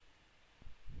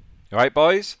You right,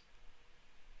 boys?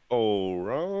 All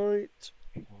right.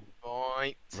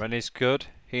 Right. Rennie's good.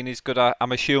 Heaney's good,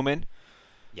 I'm assuming.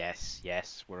 Yes,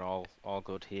 we're all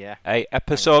good here. Hey, Thank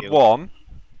episode you. 1,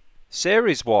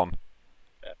 series 1.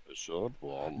 Episode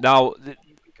 1. Now, Here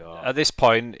we go. at this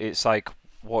point, it's like,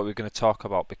 what are we going to talk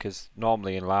about? Because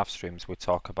normally in live streams, we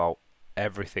talk about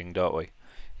everything, don't we?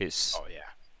 It's Oh yeah.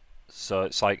 So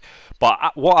it's like,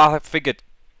 but what I figured,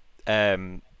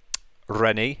 Rennie,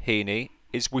 Heaney,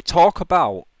 is we talk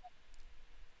about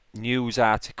news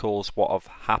articles, what have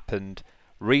happened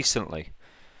recently.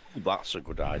 That's a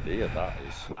good idea, that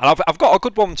is. And I've got a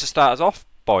good one to start us off,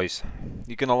 boys.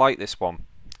 You're going to like this one.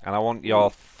 And I want your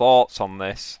thoughts on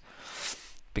this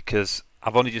because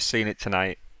I've only just seen it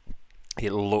tonight.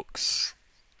 It looks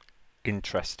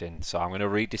interesting. So I'm going to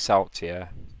read this out to you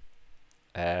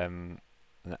and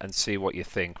see what you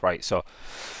think. Right, so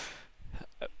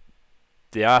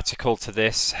the article to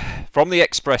this from the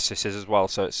Express, this is as well.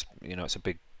 So it's it's a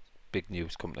big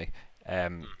news company.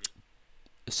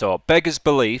 So beggars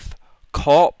belief,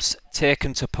 corpse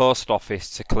taken to post office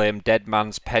to claim dead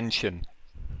man's pension.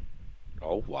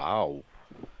 Oh, wow.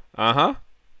 Uh-huh.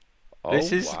 Oh,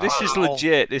 This is wow.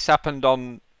 legit. This happened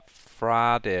on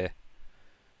Friday.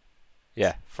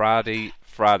 Yeah, Friday,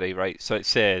 right? So it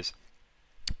says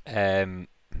the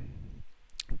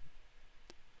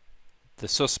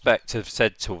suspect have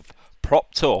said to have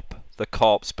propped up the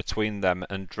corpse between them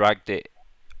and dragged it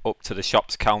up to the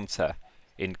shop's counter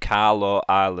in Carlo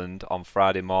Island on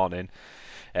Friday morning.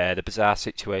 The bizarre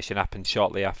situation happened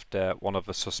shortly after one of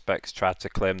the suspects tried to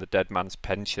claim the dead man's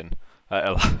pension at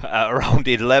around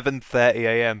 11:30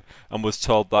 a.m. and was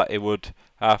told that it would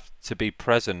have to be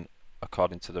present,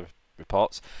 according to the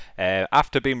reports.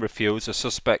 After being refused, the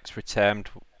suspects returned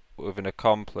with an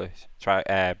accomplice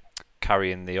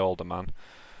carrying the older man,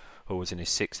 who was in his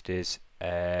 60s.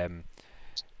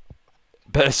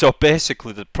 But so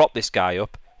basically, they propped this guy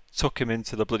up, took him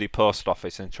into the bloody post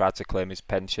office, and tried to claim his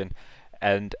pension.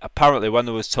 And apparently, when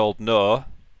they was told no,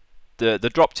 they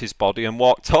dropped his body and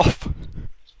walked off.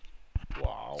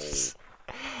 Wow.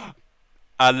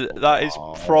 And that is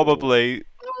probably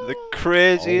the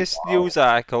craziest wow. news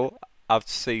article I've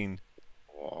seen.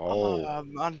 Oh.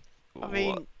 Man. I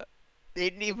mean,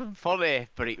 it ain't even funny,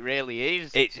 but it really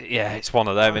is. It's one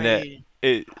of them, innit?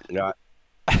 Yeah.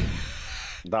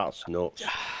 That's nuts.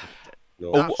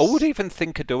 I would even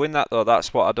think of doing that though.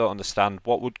 That's what I don't understand.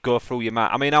 What would go through your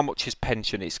mind? I mean, how much is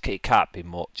pension? It can't be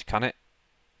much, can it?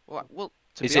 Well,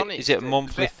 to Is be it honest, is it a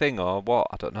monthly thing or what?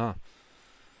 I don't know.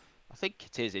 I think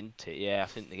it is, isn't it? Yeah, I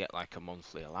think they get like a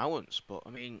monthly allowance. But I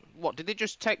mean, what did they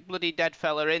just take bloody dead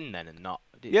fella in then and not?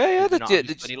 Yeah, did they they not did.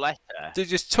 have his bloody letter? They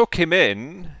just took him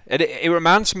in, and it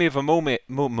reminds me of a movie,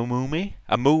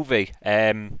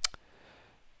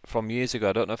 from years ago.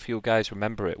 I don't know if you guys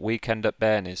remember it. Weekend at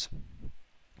Bernie's,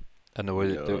 and they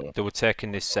were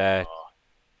taking this.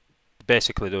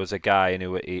 Basically, there was a guy, and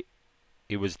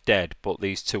he was dead, but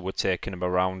these two were taking him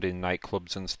around in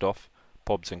nightclubs and stuff,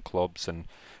 pubs and clubs, and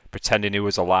pretending he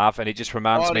was alive. And it just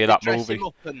reminds me Did of they that dress movie. him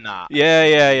up and that?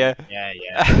 Yeah.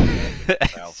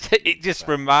 Well, It just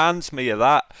reminds me of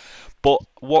that. But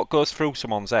what goes through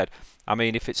someone's head? I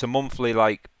mean, if it's a monthly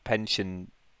like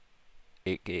pension,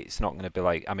 it's not going to be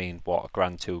like, I mean, what, a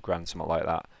grand, 2 grand, something like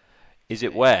that. Is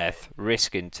it worth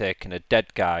risking taking a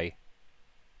dead guy?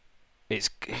 It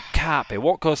can't be.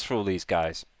 What goes through these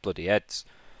guys' bloody heads?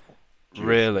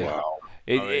 Really? Wow.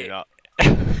 It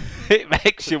it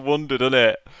makes you wonder, doesn't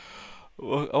it?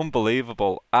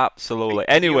 Unbelievable, absolutely.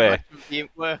 Anyway, the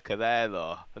worker there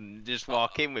though, and just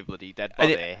walk in with bloody dead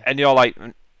and, body. and you're like,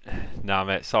 nah,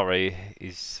 mate, sorry,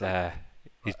 he's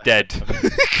dead.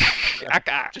 I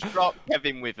can't. Just brought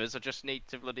Kevin with us. I just need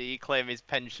to bloody claim his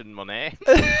pension money.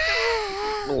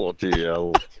 Bloody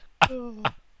hell.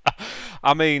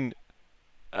 I mean,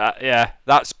 yeah,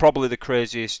 that's probably the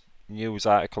craziest news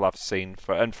article I've seen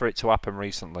for it to happen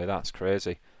recently. That's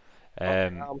crazy.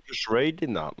 I'm just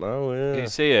reading that now, yeah. Can you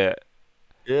see it?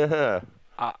 Yeah.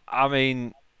 I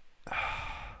mean,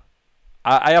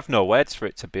 I have no words for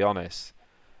it, to be honest.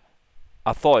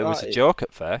 I thought it was a joke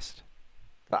at first.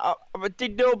 But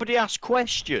did nobody ask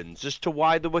questions as to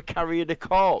why they were carrying a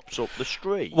corpse up the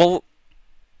street? Well,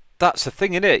 that's the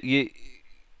thing, innit?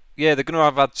 They're going to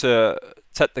have had to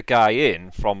take the guy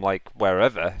in from like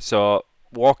wherever. So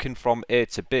walking from A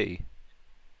to B.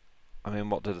 I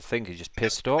mean, what did I think? He just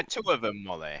pissed up. Two of them,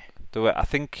 Molly. I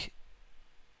think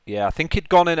he'd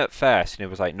gone in at first, and he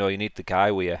was like, "No, you need the guy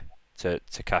with you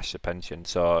to cash the pension."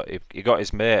 So he got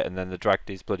his mate, and then they dragged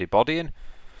his bloody body in.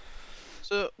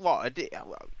 So what? The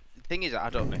thing is, I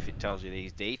don't know if it tells you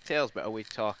these details, but are we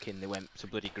talking they went to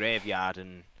bloody graveyard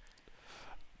and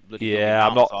bloody Yeah, dummy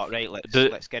I'm mouth. not. Thought, right, Do,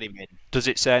 let's get him in. does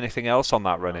it say anything else on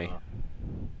that, Rennie?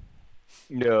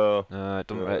 No. No, it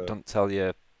doesn't tell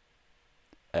you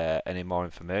any more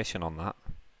information on that.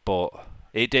 But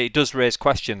it does raise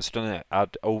questions, doesn't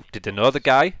it? Did they know the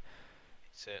guy? It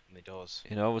certainly does.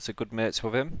 You know, was a good mates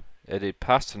with him? It had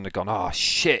passed and they'd gone, oh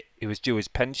shit, he was due his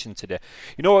pension today.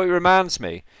 You know what it reminds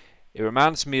me? It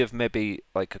reminds me of maybe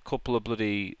like a couple of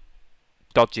bloody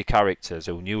dodgy characters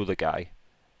who knew the guy,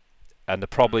 and they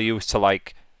probably used to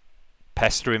like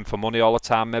pester him for money all the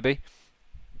time, maybe.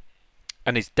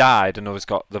 And he's died, and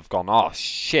they've gone, oh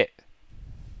shit,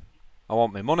 I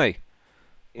want my money.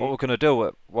 What we're gonna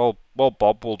do? Well,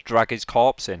 Bob, we'll drag his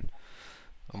corpse in,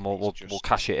 and we'll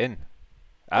cash it in.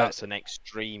 That's an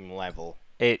extreme level.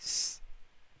 It's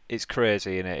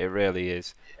crazy, isn't it? It really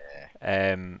is.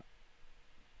 Yeah.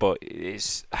 But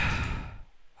it's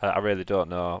I really don't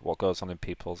know what goes on in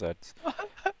people's heads.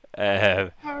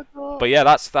 But yeah,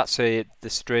 that's the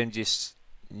strangest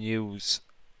news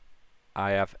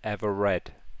I have ever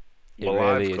read. It Well,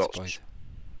 really is, boys.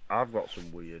 I've got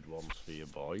some weird ones for you,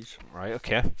 boys. Right,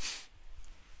 okay.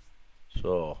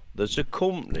 So, there's a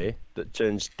company that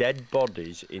turns dead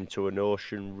bodies into an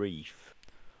ocean reef.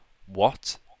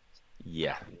 What?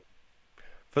 Yeah.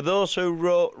 For those who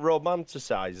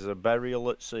romanticise a burial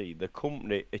at sea, the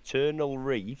company Eternal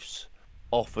Reefs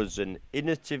offers an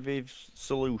innovative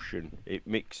solution. It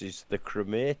mixes the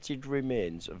cremated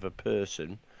remains of a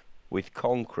person with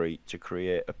concrete to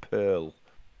create a pearl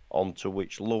onto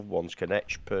which loved ones can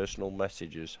etch personal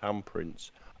messages,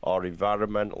 handprints, or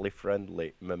environmentally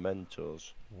friendly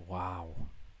mementos. Wow.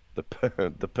 The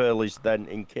pearl is then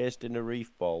encased in a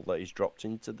reef ball that is dropped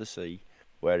into the sea,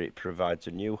 where it provides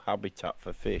a new habitat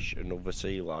for fish and other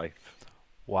sea life.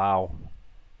 Wow.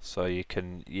 So you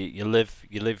can you live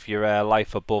your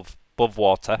life above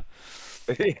water,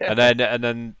 Yeah. and then you And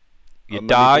then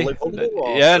die. you live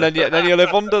underwater. Yeah, and then you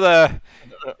live under there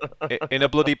in a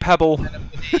bloody pebble.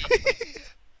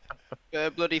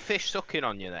 Bloody fish sucking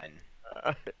on you then.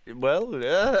 Well,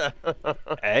 yeah.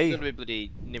 Hey, You're gonna be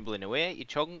bloody nibbling away at your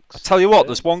chunks. I tell you what,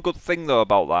 there's one good thing though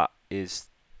about that is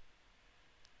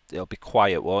it'll be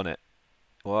quiet, won't it?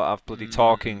 Won't have bloody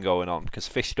talking going on because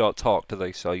fish don't talk, do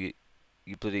they? So you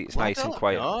bloody it's nice and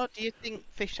quiet. No, do you think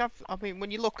fish have? I mean,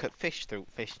 when you look at fish through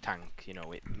fish tank, you know,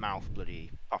 with mouth bloody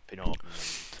popping open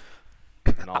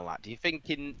and all that. Do you think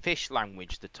in fish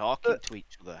language they're talking to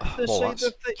each other? Well,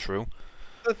 that's true.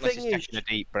 The Unless thing it's is, taking a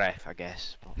deep breath, I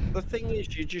guess. But... the thing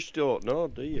is, you just don't know,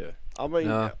 do you? I mean,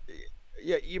 No.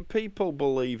 yeah, you people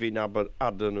believe in Adam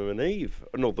and Eve,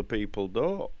 and other people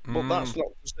don't. But that's not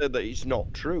to say that it's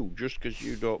not true, just because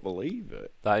you don't believe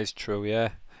it. That is true, yeah.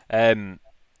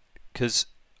 Because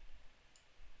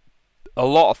a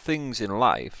lot of things in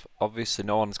life, obviously,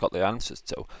 no one's got the answers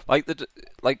to.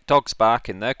 Like dogs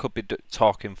barking, they could be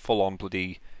talking full on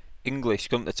bloody English,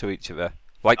 couldn't they, to each other?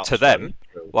 Like That's to them, very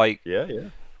true. like. Yeah.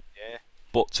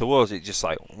 But to us, it's just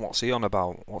like, what's he on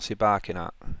about? What's he barking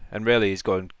at? And really, he's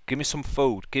going, give me some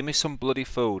food, give me some bloody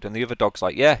food. And the other dog's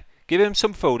like, yeah, give him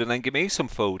some food and then give me some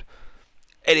food.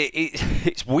 And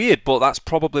it's weird, but that's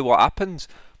probably what happens.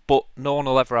 But no one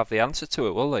will ever have the answer to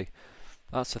it, will they?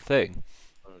 That's the thing.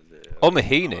 Only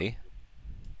Heaney.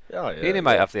 Yeah. Heaney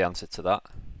might have the answer to that.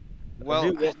 Well,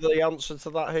 have you got the answer to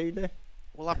that, Heaney?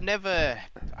 well, I've never.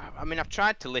 I mean, I've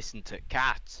tried to listen to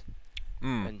Cat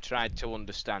and tried to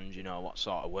understand, you know, what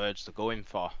sort of words they're going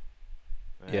for.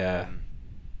 Yeah,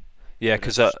 but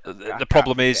because I the can't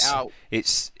problem figure it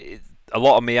is, out. a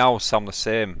lot of meows sound the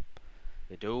same.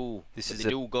 They do. This But is they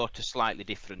do go to slightly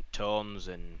different tones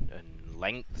and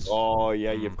lengths. Oh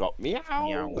yeah, you've got meow,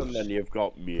 Meows. and then you've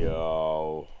got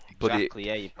meow. bloody- Exactly.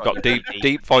 Yeah, you've got your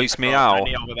deep voice meow.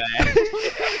 Rennie over there.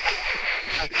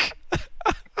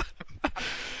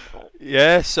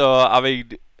 Yeah, so I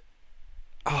mean,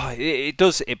 it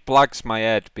does. It blags my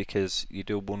head because you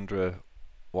do wonder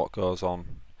what goes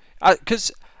on.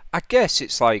 Because I guess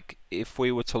it's like if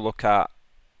we were to look at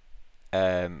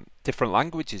different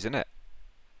languages, isn't it?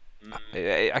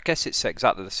 I guess it's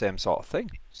exactly the same sort of thing.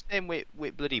 Same with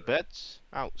bloody birds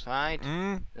outside.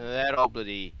 They're all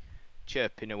bloody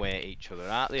chirping away at each other,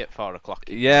 aren't they? At 4 o'clock.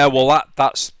 Yeah, well,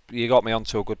 that's you got me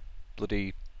onto a good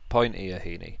bloody point here,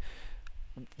 Heaney.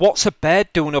 What's a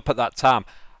bird doing up at that time?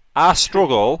 I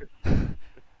struggle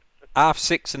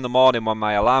 6:30 in the morning when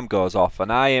my alarm goes off,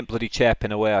 and I ain't bloody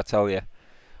chirping away. I tell you.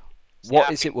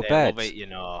 What is it with they love birds? it, you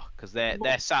know, because they're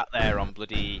sat there on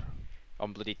bloody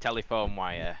telephone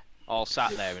wire, all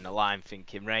sat there in a line,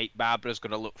 thinking, right, Barbara's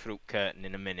gonna look through curtain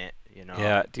in a minute, you know.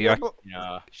 Yeah, do you? You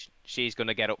know, she's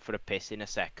gonna get up for a piss in a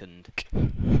second.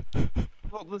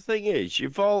 But the thing is,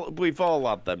 we've all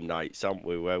had them nights, haven't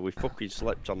we, where we fucking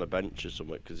slept on a bench or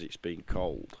something because it's been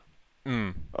cold,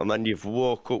 Mm. and then you've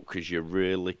woke up because you're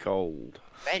really cold.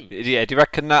 Bench. Yeah, do you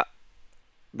reckon that?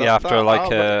 Yeah,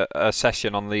 after a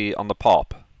session on the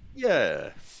pop. Yeah.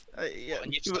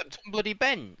 And you slept on bloody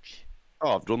bench.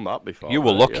 Oh, I've done that before. You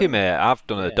were lucky, mate. I've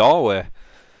done a Yeah. doorway.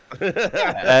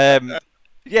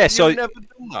 Yeah, so You've never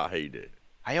done that, Heaney?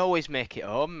 I always make it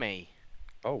home, me.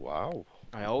 Oh wow.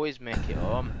 I always make it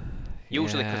home.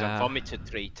 Usually because Yeah. I've vomited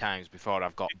 3 times before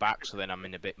I've got back, so then I'm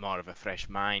in a bit more of a fresh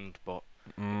mind. But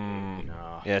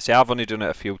no. Yeah, see, I've only done it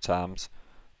a few times.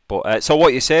 But so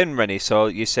what you're saying, Rennie? So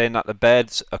you're saying that the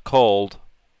beds are cold,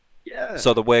 Yeah.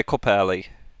 so they wake up early.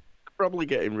 Probably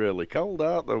getting really cold,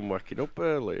 aren't they? And waking up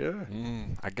early, yeah.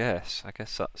 I guess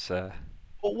that's.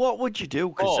 But what would you do?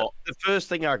 Because Oh. the first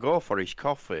thing I go for is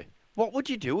coffee. What would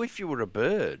you do if you were a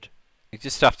bird? You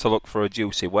just have to look for a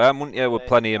juicy worm, wouldn't you? With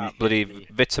plenty of bloody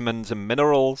vitamins and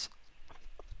minerals.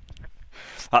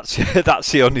 That's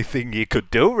the only thing you could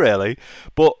do, really.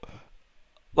 But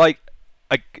like,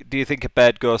 do you think a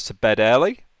bird goes to bed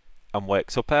early and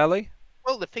wakes up early?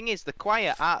 Well, the thing is, they're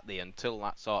quiet, aren't they, until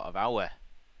that sort of hour?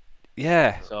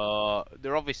 Yeah. So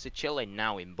they're obviously chilling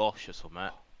now in bush or something.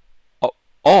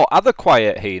 Oh, are they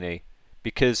quiet, Heaney?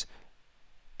 Because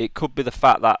it could be the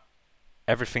fact that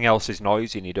everything else is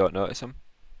noisy and you don't notice them.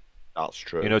 That's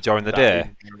true. You know, during the That day.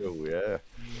 is true, yeah.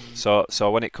 So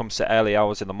when it comes to early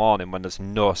hours in the morning, when there's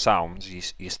no sounds,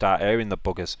 you start hearing the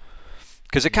buggers.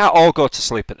 Because they can't all go to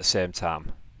sleep at the same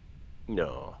time.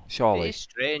 No. Surely. It is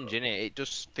strange, isn't it? It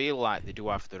does feel like they do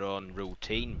have their own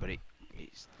routine, but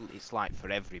it's like for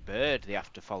every bird they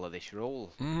have to follow this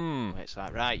rule. It's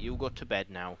like, right, you go to bed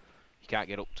now. You can't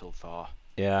get up till 4.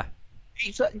 Yeah.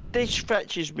 This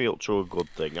fetches me up to a good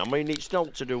thing. I mean, it's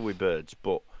not to do with birds,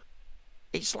 but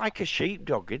it's like a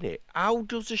sheepdog, isn't it? How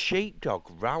does a sheepdog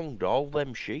round all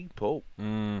them sheep up?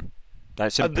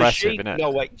 That's And the impressive, sheep isn't it?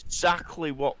 know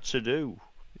exactly what to do.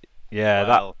 Yeah,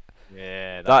 Well,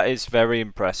 yeah, that is very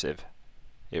impressive.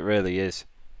 It really is.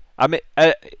 I mean,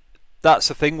 that's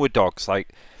the thing with dogs.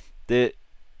 Like, they're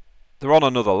on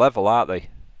another level, aren't they?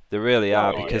 They really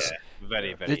are, because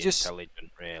very, very they're just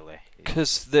intelligent, really.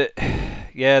 because the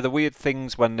weird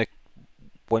things when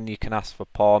you can ask for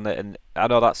porn, and I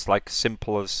know that's like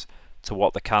simple as to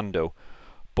what they can do,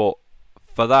 but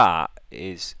for that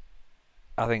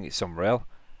I think it's unreal,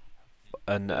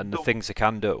 and the things they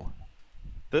can do.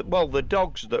 Well, the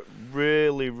dogs that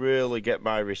really, really get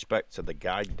my respect are the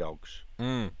guide dogs.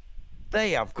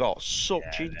 They have got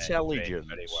such intelligence.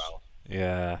 Very well.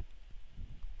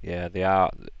 Yeah, they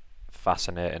are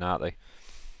fascinating, aren't they?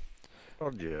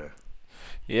 Oh, yeah.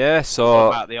 Yeah, What so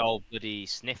about the old bloody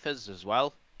sniffers as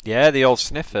well? yeah, the old Like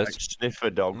sniffers. sniffer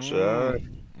dogs.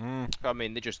 I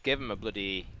mean, they just give them a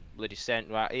bloody scent.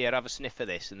 Right, here, have a sniff of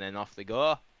this, and then off they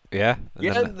go. Yeah. And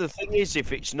Yeah, then- the thing is,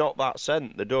 if it's not that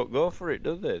scent, they don't go for it,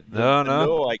 do they? No, They no.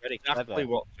 know Very exactly clever.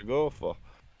 what to go for.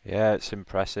 yeah, it's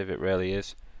impressive. It really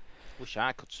is. Wish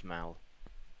I could smell.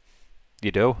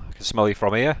 You do. I can smell you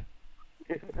from here.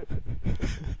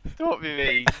 Don't be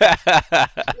mean.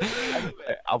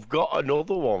 I've got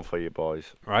another one for you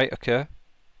boys. Right. Okay.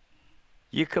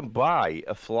 You can buy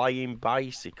a flying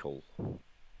bicycle.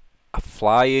 A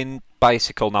flying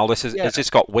bicycle. Now, this is Yeah. has this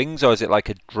got wings or is it like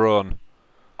a drone?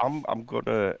 I'm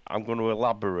gonna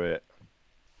elaborate.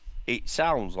 It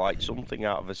sounds like something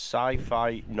out of a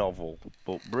sci-fi novel,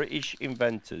 but British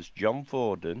inventors John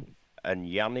Foden and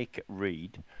Yannick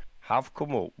Reed have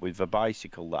come up with a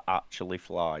bicycle that actually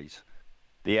flies.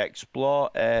 The Explore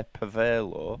Air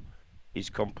Pavelo is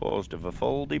composed of a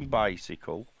folding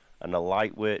bicycle and a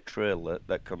lightweight trailer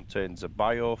that contains a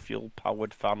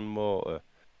biofuel-powered fan motor.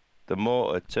 The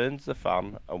motor turns the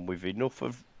fan, and with enough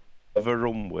of a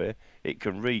runway, it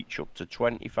can reach up to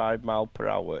 25 miles per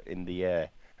hour in the air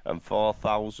and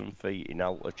 4,000 feet in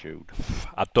altitude.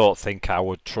 I don't think I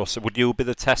would trust it. Would you be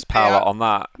the test pilot on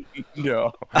that?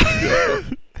 No.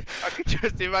 I could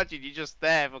just imagine you just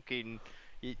there, fucking.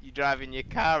 You're driving your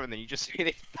car, and then you just see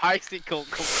this bicycle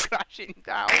come crashing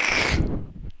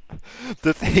down.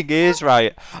 The thing is,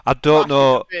 right? I don't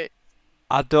know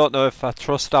if I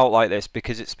trust out like this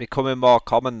because it's becoming more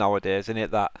common nowadays, isn't it?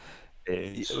 That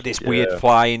this weird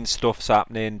flying stuff's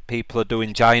happening. People are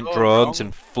doing giant Oh, drones wrong.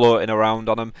 and floating around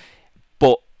on them.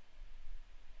 But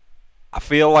I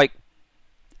feel like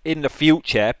in the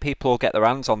future, people will get their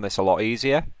hands on this a lot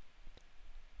easier.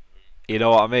 You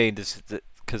know what I mean? Because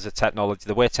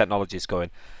the way technology is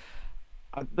going.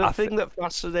 The thing that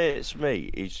fascinates me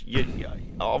is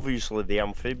obviously the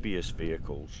amphibious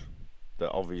vehicles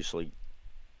that obviously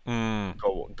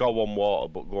go on water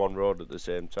but go on road at the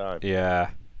same time. Yeah.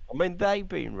 I mean, they've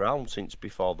been round since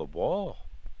before the war.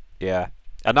 Yeah,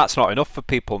 and that's not enough for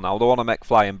people now. They want to make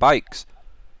flying bikes.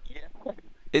 Yeah.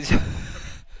 It's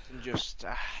And just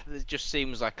there just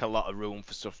seems like a lot of room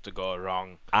for stuff to go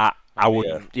wrong. I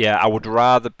would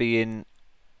rather be in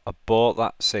a boat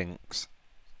that sinks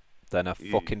than a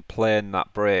fucking plane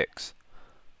that breaks.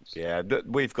 Yeah,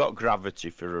 we've got gravity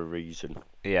for a reason.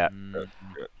 Yeah,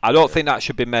 I don't think that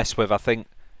should be messed with. I think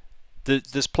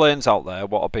there's planes out there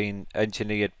what are being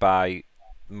engineered by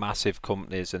massive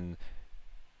companies and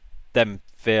them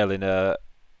failing a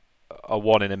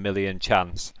 1 in a million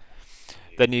chance.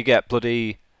 Then you get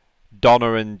bloody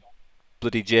Donna and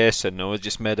bloody Jason who have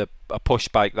just made a push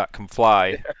bike that can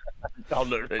fly.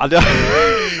 Donna I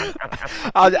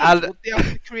Would they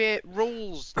have to create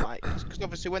rules? Like, because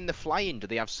obviously when they're flying, do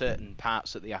they have certain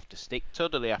parts that they have to stick to?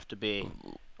 Do they have to be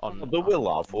on They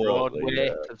will have, won't they? roadway?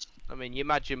 Yeah. 'Cause, I mean, you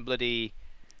imagine bloody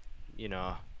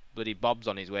Bob's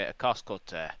on his way to Costco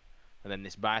and then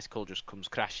this bicycle just comes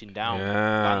crashing down,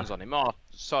 lands on him. Oh,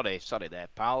 sorry there,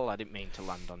 pal. I didn't mean to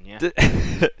land on you.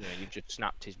 You just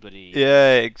snapped his bloody.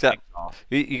 Yeah, exactly.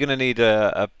 You're gonna need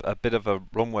a bit of a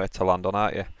runway to land on,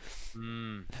 aren't you?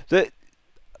 There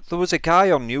was a guy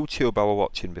on YouTube I was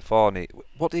watching before, and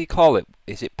what do you call it?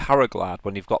 Is it paraglide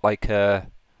when you've got like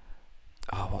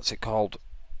what's it called?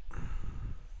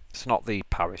 It's not the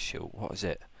parachute. What is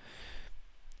it?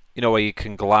 You know where you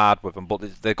can glide with them, but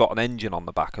they've got an engine on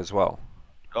the back as well.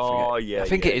 I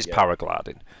think it is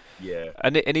paragliding. Yeah.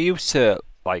 And he used to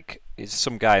he's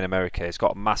some guy in America. He's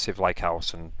got a massive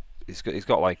house and he's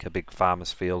got like a big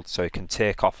farmer's field, so he can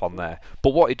take off on there.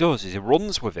 But what he does is he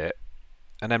runs with it,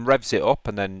 and then revs it up,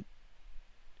 and then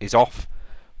he's off.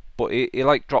 But he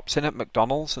drops in at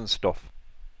McDonald's and stuff.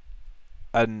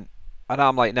 And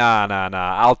I'm like, nah,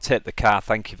 I'll take the car,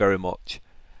 thank you very much.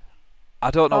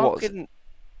 I don't know what.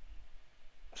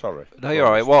 Sorry. No, you're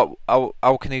alright. What?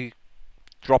 How can he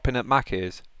drop in at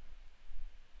Mackey's?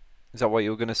 Is that what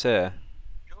you were gonna say?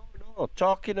 No.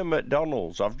 Talking of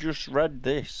McDonald's, I've just read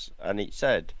this, and it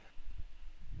said,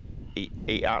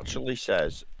 it actually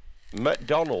says,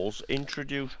 McDonald's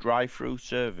introduced drive-through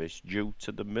service due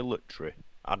to the military.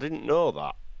 I didn't know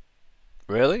that.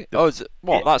 Really?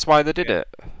 That's why they did it?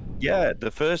 Yeah,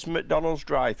 the first McDonald's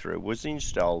drive-through was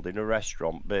installed in a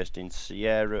restaurant based in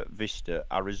Sierra Vista,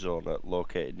 Arizona,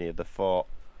 located near the fort,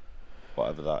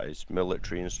 whatever that is,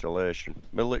 military installation.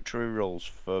 Military rules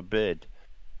forbid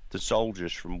the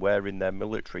soldiers from wearing their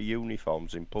military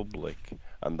uniforms in public,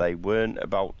 and they weren't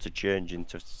about to change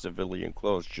into civilian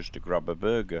clothes just to grab a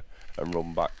burger and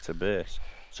run back to base.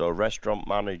 So restaurant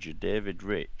manager David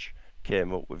Rich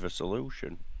came up with a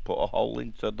solution: put a hole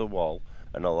into the wall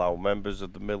and allow members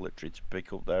of the military to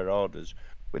pick up their orders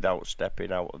without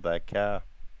stepping out of their car.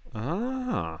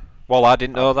 Ah. Well, I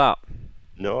didn't know that.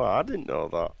 No, I didn't know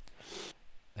that.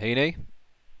 Heaney?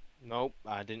 Nope,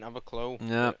 I didn't have a clue.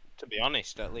 Yeah. But to be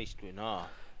honest, at least we know.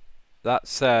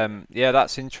 That's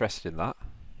that's interesting. That.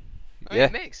 I mean,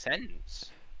 it makes sense.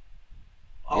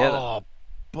 Oh,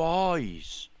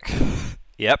 boys!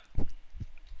 Yep.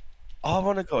 I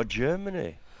want to go to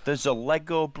Germany. There's a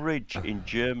Lego bridge in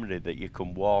Germany that you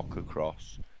can walk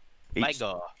across.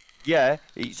 Lego. Yeah,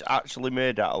 it's actually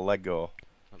made out of Lego.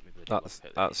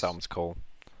 That sounds cool.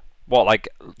 What, like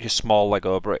just small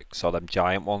Lego bricks or them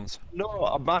giant ones? No,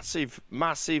 a massive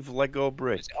Lego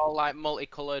brick. Is it all like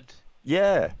multicoloured?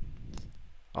 Yeah,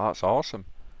 Oh, that's awesome.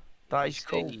 that is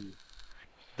cool.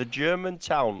 The German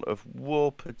town of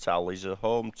Wuppertal is a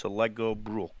home to Lego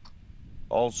Brook,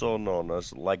 also known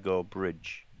as Lego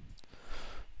Bridge.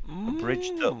 A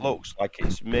bridge that looks like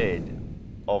it's made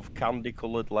of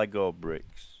candy-coloured Lego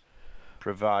bricks,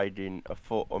 providing a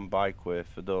foot and bikeway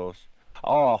for those.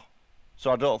 Oh,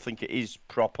 so I don't think it is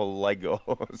proper Lego,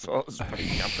 so to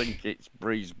speak. I think it's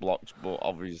breeze blocks, but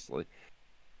obviously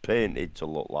painted to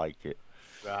look like it.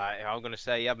 Right, I'm going to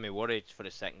say you had me worried for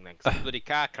a second then, because the bloody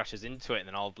car crashes into it and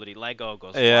then all bloody Lego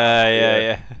goes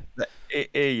Yeah.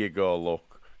 Here you go,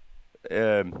 look.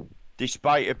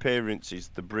 Despite appearances,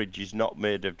 the bridge is not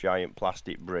made of giant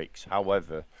plastic bricks.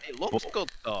 However, It looks good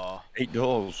though. it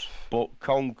does, but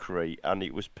concrete, and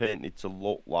it was painted to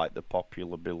look like the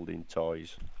popular building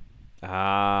toys.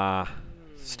 Ah.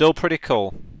 Still pretty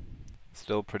cool.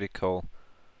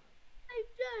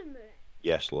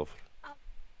 Yes, love.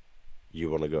 You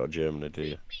want to go to Germany, do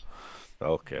you?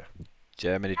 Okay.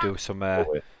 Germany do some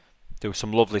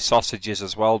lovely sausages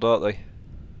as well, don't they?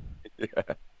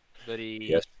 Bloody...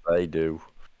 Yes, they do.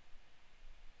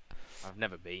 I've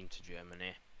never been to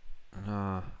Germany.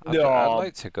 No. No. I'd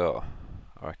like to go.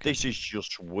 I reckon. This is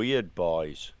just weird,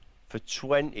 boys. For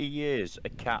 20 years, a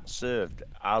cat served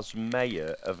as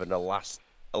mayor of an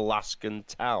Alaskan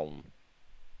town?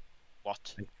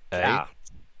 What? Cat.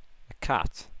 A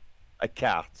cat. A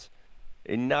cat.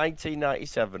 In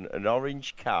 1997, an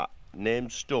orange cat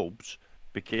named Stubbs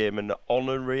became an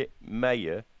honorary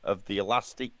mayor of the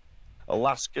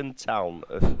Alaskan town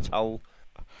of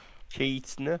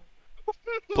Talkeetna,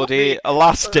 Bloody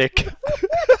elastic.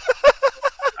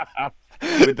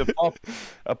 with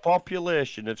a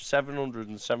population of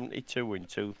 772 in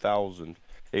 2000.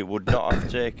 It would not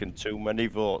have taken too many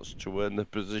votes to earn the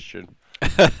position.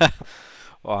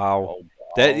 Wow.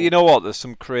 Oh, You know what? There's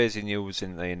some crazy news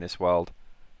in this world.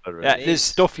 Yeah, It there's is.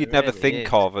 stuff you'd It never really think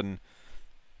is. of, and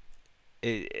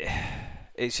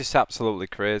it's just absolutely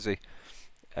crazy.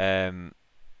 I'm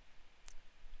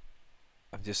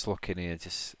just looking here.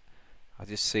 I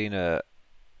just seen a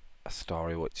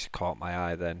story which caught my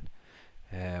eye. Then,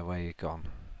 where you gone?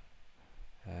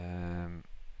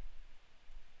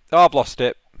 Oh, I've lost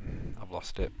it.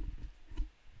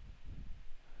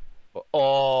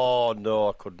 Oh no,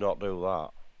 I could not do that.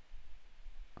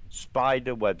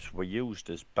 Spider webs were used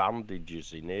as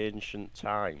bandages in ancient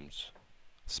times.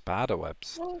 Spider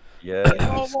webs. Yeah. You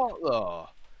know what though?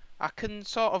 I can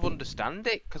sort of understand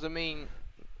it because I mean,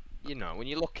 you know, when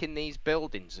you look in these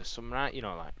buildings, there's some right, you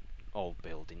know, like old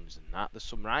buildings and that. There's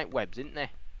some right webs, isn't there?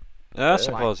 I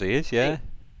suppose he is. Yeah.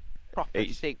 Proper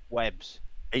It's- thick webs.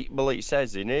 It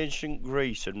says in ancient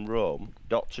Greece and Rome,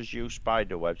 doctors used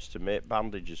spider webs to make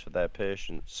bandages for their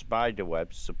patients. Spider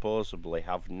webs supposedly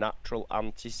have natural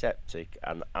antiseptic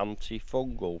and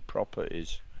antifungal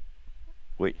properties,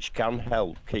 which can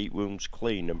help keep wounds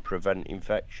clean and prevent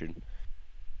infection.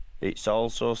 It's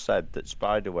also said that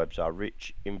spider webs are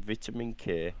rich in vitamin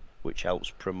K, which helps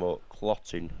promote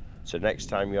clotting. So next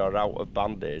time you're out of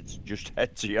band-aids, just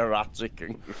head to your attic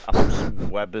and grab some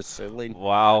Webercillin.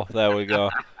 Wow. There we go.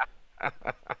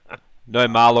 No,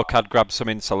 in my luck, I'd grab some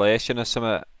insulation or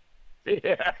something.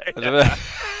 Yeah.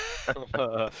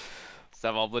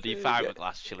 Some old bloody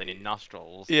fiberglass chilling in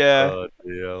nostrils. Yeah. Oh,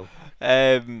 dear.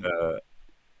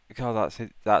 God,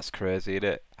 that's crazy, isn't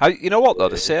it? You know what though?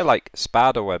 They say like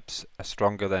spider webs are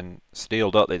stronger than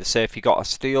steel, don't they? They say if you got a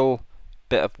steel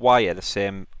bit of wire the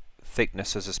same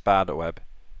thickness as a spider web,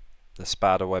 the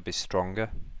spider web is stronger.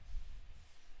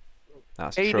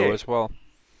 That's Ain't true it? as well.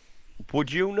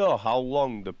 Would you know how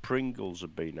long the Pringles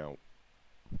have been out?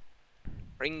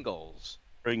 Pringles.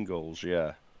 Pringles,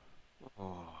 yeah.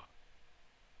 Oh.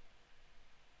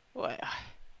 Well,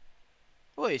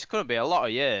 it's going to be a lot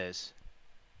of years.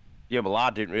 Yeah, well, I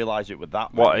didn't realise it was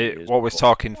that many years. What we're but-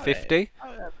 talking 50?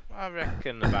 I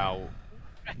reckon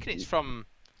it's from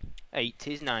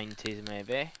 80s, 90s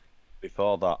maybe.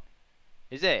 Before that.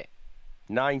 Is it?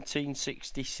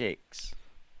 1966.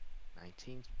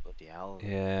 19, bloody hell.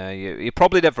 Yeah, you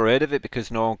probably never heard of it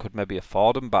because no one could maybe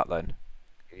afford them back then.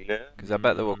 Yeah. Because I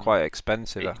bet they were quite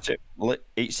expensive.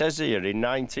 It says here, in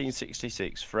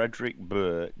 1966, Frederick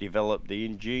Burr developed the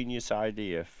ingenious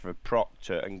idea for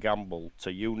Procter and Gamble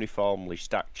to uniformly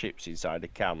stack chips inside a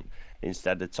can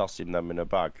instead of tossing them in a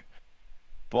bag.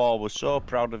 Burr was so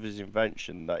proud of his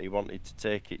invention that he wanted to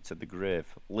take it to the grave,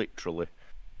 literally.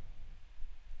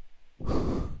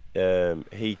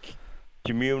 He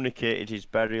communicated his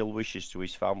burial wishes to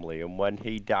his family, and when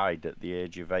he died at the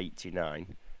age of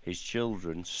 89, his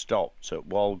children stopped at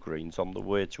Walgreens on the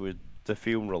way to the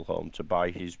funeral home to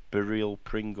buy his burial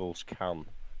Pringles can.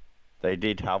 They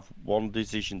did have one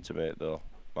decision to make, though.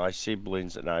 My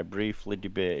siblings and I briefly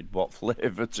debated what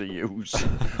flavour to use.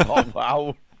 Oh,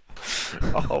 wow.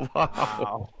 Oh,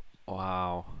 wow.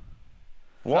 Wow.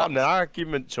 What an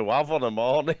argument to have on a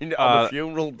morning, on a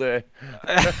funeral day.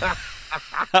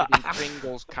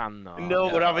 Pringles can though. No,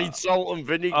 we're having salt and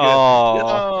vinegar.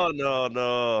 Oh.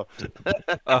 No.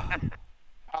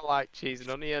 I like cheese and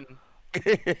onion.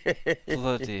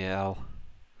 Bloody hell.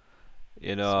 You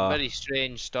Some know. very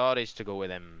strange stories to go with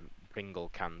them Pringle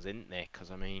cans, isn't they? Because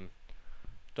I mean,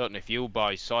 don't know if you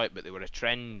boys saw it, but there were a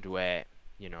trend where,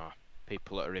 you know,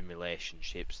 people that are in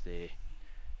relationships, the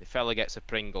fella gets a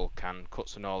Pringle can,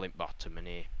 cuts an hole in bottom, and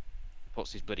he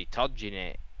puts his bloody todge in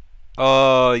it.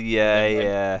 Oh, yeah, And then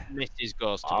yeah. Mrs.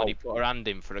 goes to bloody put her hand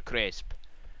in for a crisp.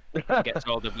 Gets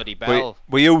all the bloody Were, bell.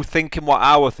 were you thinking what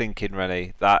I were thinking,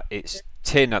 Rennie? That it's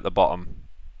tin at the bottom.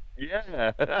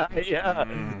 Yeah,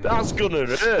 yeah. That's gonna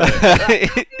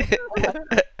hurt.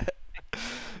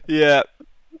 Yeah.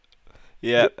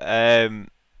 Yeah.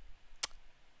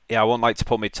 Yeah, I wouldn't like to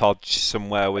put my todge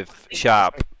somewhere with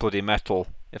sharp bloody metal,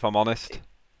 if I'm honest.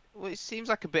 Well, it seems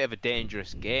like a bit of a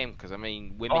dangerous game because I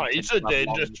mean, women Oh, tend it's to a have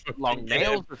dangerous long fucking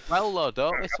nails game. as well, though,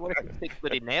 don't they? So what if you stick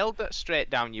bloody nail that straight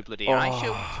down your bloody eye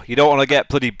shoot? You don't want to get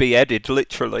bloody beheaded,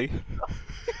 literally.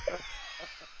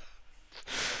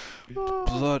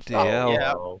 Bloody Oh, hell. Yeah,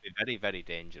 that wow. would be very, very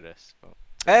dangerous.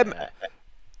 But, Um,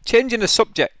 changing the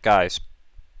subject, guys.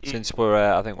 Since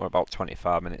I think we're about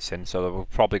 25 minutes in, so we've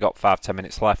probably got 5-10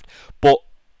 minutes left. But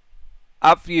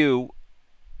have you,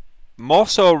 more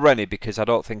so Rennie, because I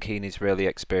don't think Heaney's really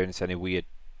experienced any weird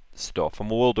stuff, and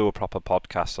we'll do a proper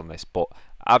podcast on this, but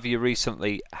have you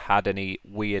recently had any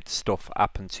weird stuff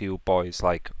happen to you boys,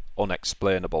 like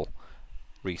unexplainable,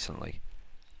 recently?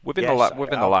 Within Yes, the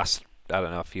I have. last, I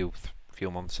don't know, few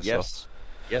months or so.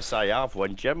 Yes, I have.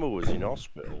 When Gemma was in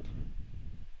hospital,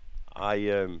 I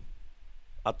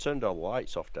turned all the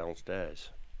lights off downstairs,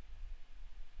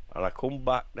 and I come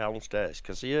back downstairs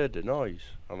because I heard a noise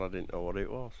and I didn't know what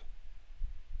it was.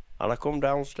 And I come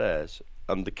downstairs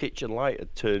and the kitchen light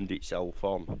had turned itself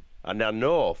on, and I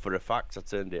know for a fact I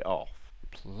turned it off.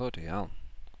 Bloody hell.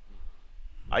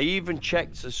 I even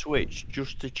checked the switch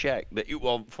just to check that it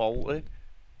wasn't faulty,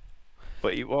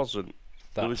 but it wasn't.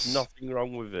 There was nothing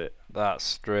wrong with it. That's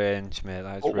strange, mate.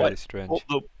 That is But really strange.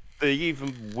 But the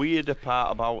even weirder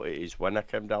part about it is when I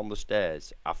came down the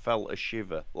stairs, I felt a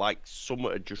shiver, like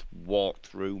someone had just walked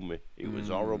through me. It was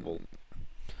horrible.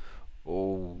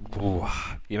 Oh,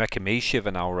 you're making me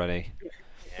shiver now, Rennie.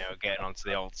 yeah, we're getting onto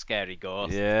the old scary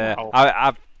ghost. Yeah,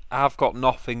 Wow. I've got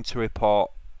nothing to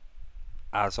report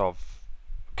as of,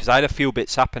 because I had a few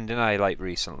bits happen, didn't I? Like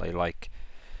recently, like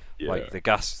the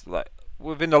gas, like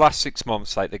within the last 6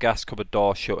 months, like the gas cupboard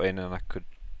door shutting, and I could.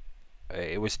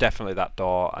 It was definitely that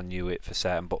door. I knew it for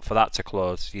certain, but for that to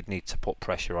close, you'd need to put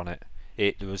pressure on it.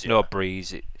 There was no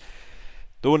breeze.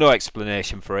 There was no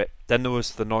explanation for it. Then there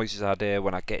was the noises I'd hear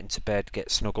when I get into bed,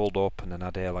 get snuggled up, and then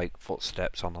I'd hear like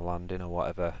footsteps on the landing or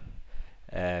whatever.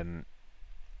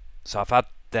 So I've had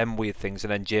them weird things,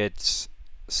 and then Jade's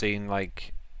seen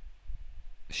like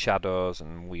shadows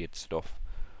and weird stuff.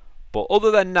 But other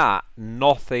than that,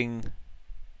 nothing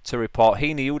to report.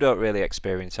 Heaney, you don't really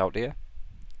experience out, do you?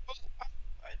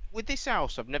 With this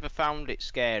house, I've never found it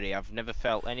scary. I've never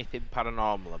felt anything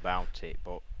paranormal about it.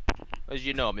 But as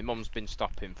you know, my mum's been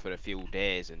stopping for a few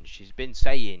days, and she's been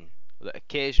saying that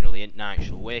occasionally at night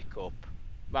she'll wake up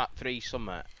about 3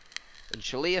 summit, and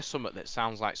she'll hear something that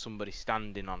sounds like somebody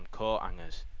standing on coat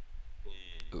hangers.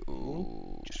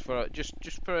 Ooh.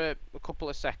 Just for a couple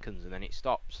of seconds, and then it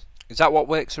stops. Is that what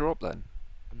wakes her up then?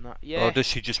 And that, yeah. Or does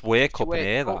she just wake She up and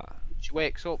hear wakes up. that? She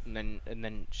wakes up and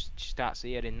then she starts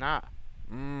hearing that.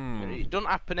 Mm. It doesn't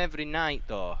happen every night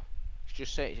though. She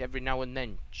just says every now and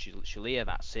then she'll hear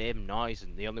that same noise,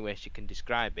 and the only way she can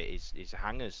describe it is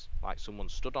hangers, like someone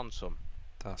stood on some.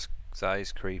 That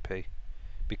is creepy.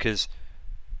 Because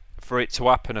for it to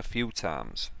happen a few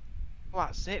times. Well,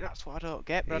 that's it. That's what I don't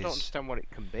get, but I don't understand what it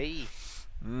can be.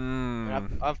 I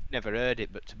mean, I've never heard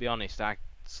it, but to be honest, I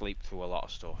sleep through a lot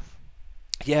of stuff.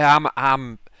 Yeah,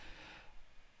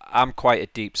 I'm quite a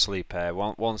deep sleeper.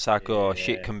 Once I go,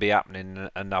 shit can be happening,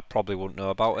 and I probably wouldn't know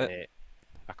about it.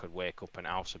 I could wake up and the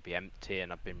house would be empty,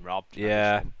 and I've been robbed.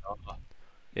 Yeah.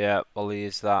 Yeah, well,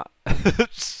 here's that.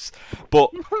 But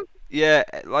yeah,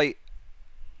 like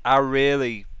I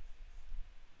really,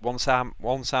 once I'm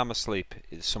asleep,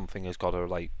 something has got to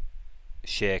like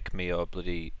shake me or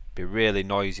bloody be really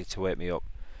noisy to wake me up.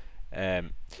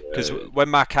 Because when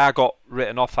my car got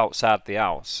written off outside the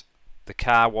house, the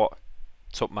car what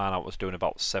took mine out was doing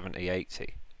about 70,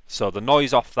 80. So the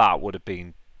noise off that would have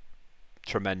been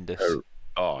tremendous.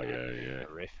 Oh yeah.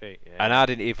 Horrific. Yeah. And I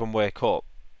didn't even wake up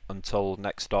until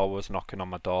next door was knocking on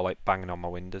my door, like banging on my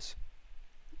windows.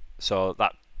 So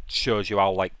that shows you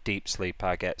how like deep sleep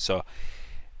I get. So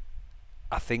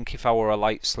I think if I were a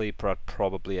light sleeper, I'd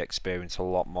probably experience a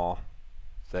lot more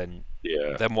than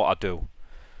what I do.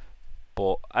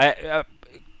 But I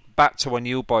back to when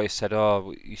you boys said,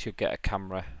 "Oh, you should get a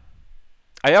camera."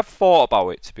 I have thought about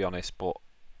it, to be honest, but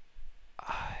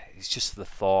it's just the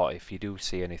thought. If you do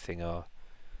see anything, or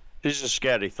It's a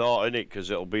scary thought, isn't it?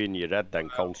 Because it'll be in your head then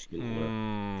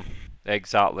constantly.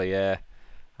 Exactly, yeah.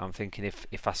 I'm thinking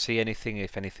if I see anything,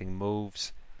 if anything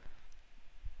moves,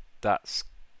 that's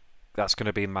going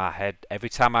to be in my head. Every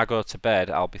time I go to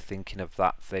bed, I'll be thinking of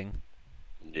that thing.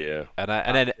 Yeah. And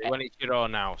then when it's your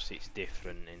own house, it's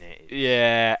different, innit?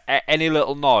 yeah, any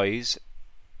little noise,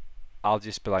 I'll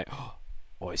just be like, oh,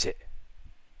 what is it?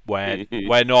 Where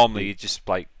normally you just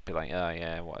like be like, oh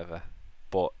yeah, whatever.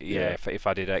 But yeah, if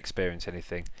I did experience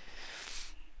anything,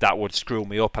 that would screw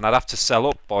me up, and I'd have to sell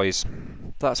up, boys.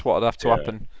 That's what would have to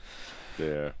happen.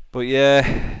 Yeah. But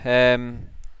yeah,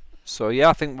 so yeah,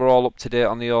 I think we're all up to date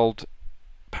on the old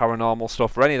paranormal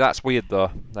stuff. Rennie, that's weird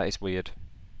though. That is weird.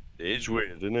 It is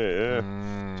weird, isn't it?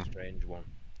 Yeah. Strange one.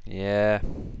 Yeah.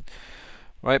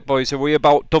 Right, boys, are we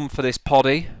about done for this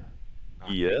poddy? I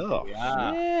think Yeah. we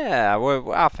are. Yeah,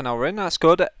 we're half an hour in. That's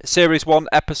good. Series 1,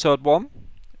 Episode 1.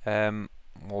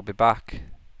 We'll be back.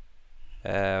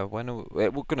 When we're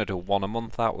going to do one a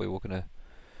month, aren't we? We're going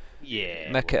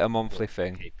to make it a monthly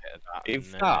thing. Keep it at that, In and,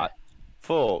 fact,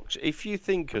 folks, if you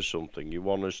think of something you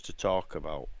want us to talk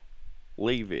about,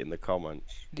 leave it in the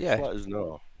comments. Yeah. Just let us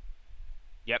know.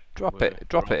 yep. Drop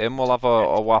it in. We'll have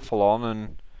a waffle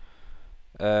on,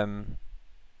 and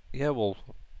yeah, we'll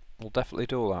definitely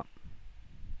do that.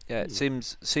 Yeah, it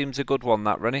seems a good one,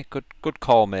 that, Rennie. Good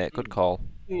call, mate. Good call.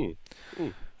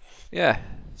 Yeah.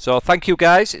 So thank you,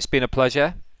 guys. It's been a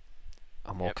pleasure,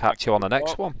 and we'll catch you on the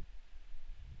next one.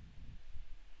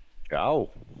 Ciao.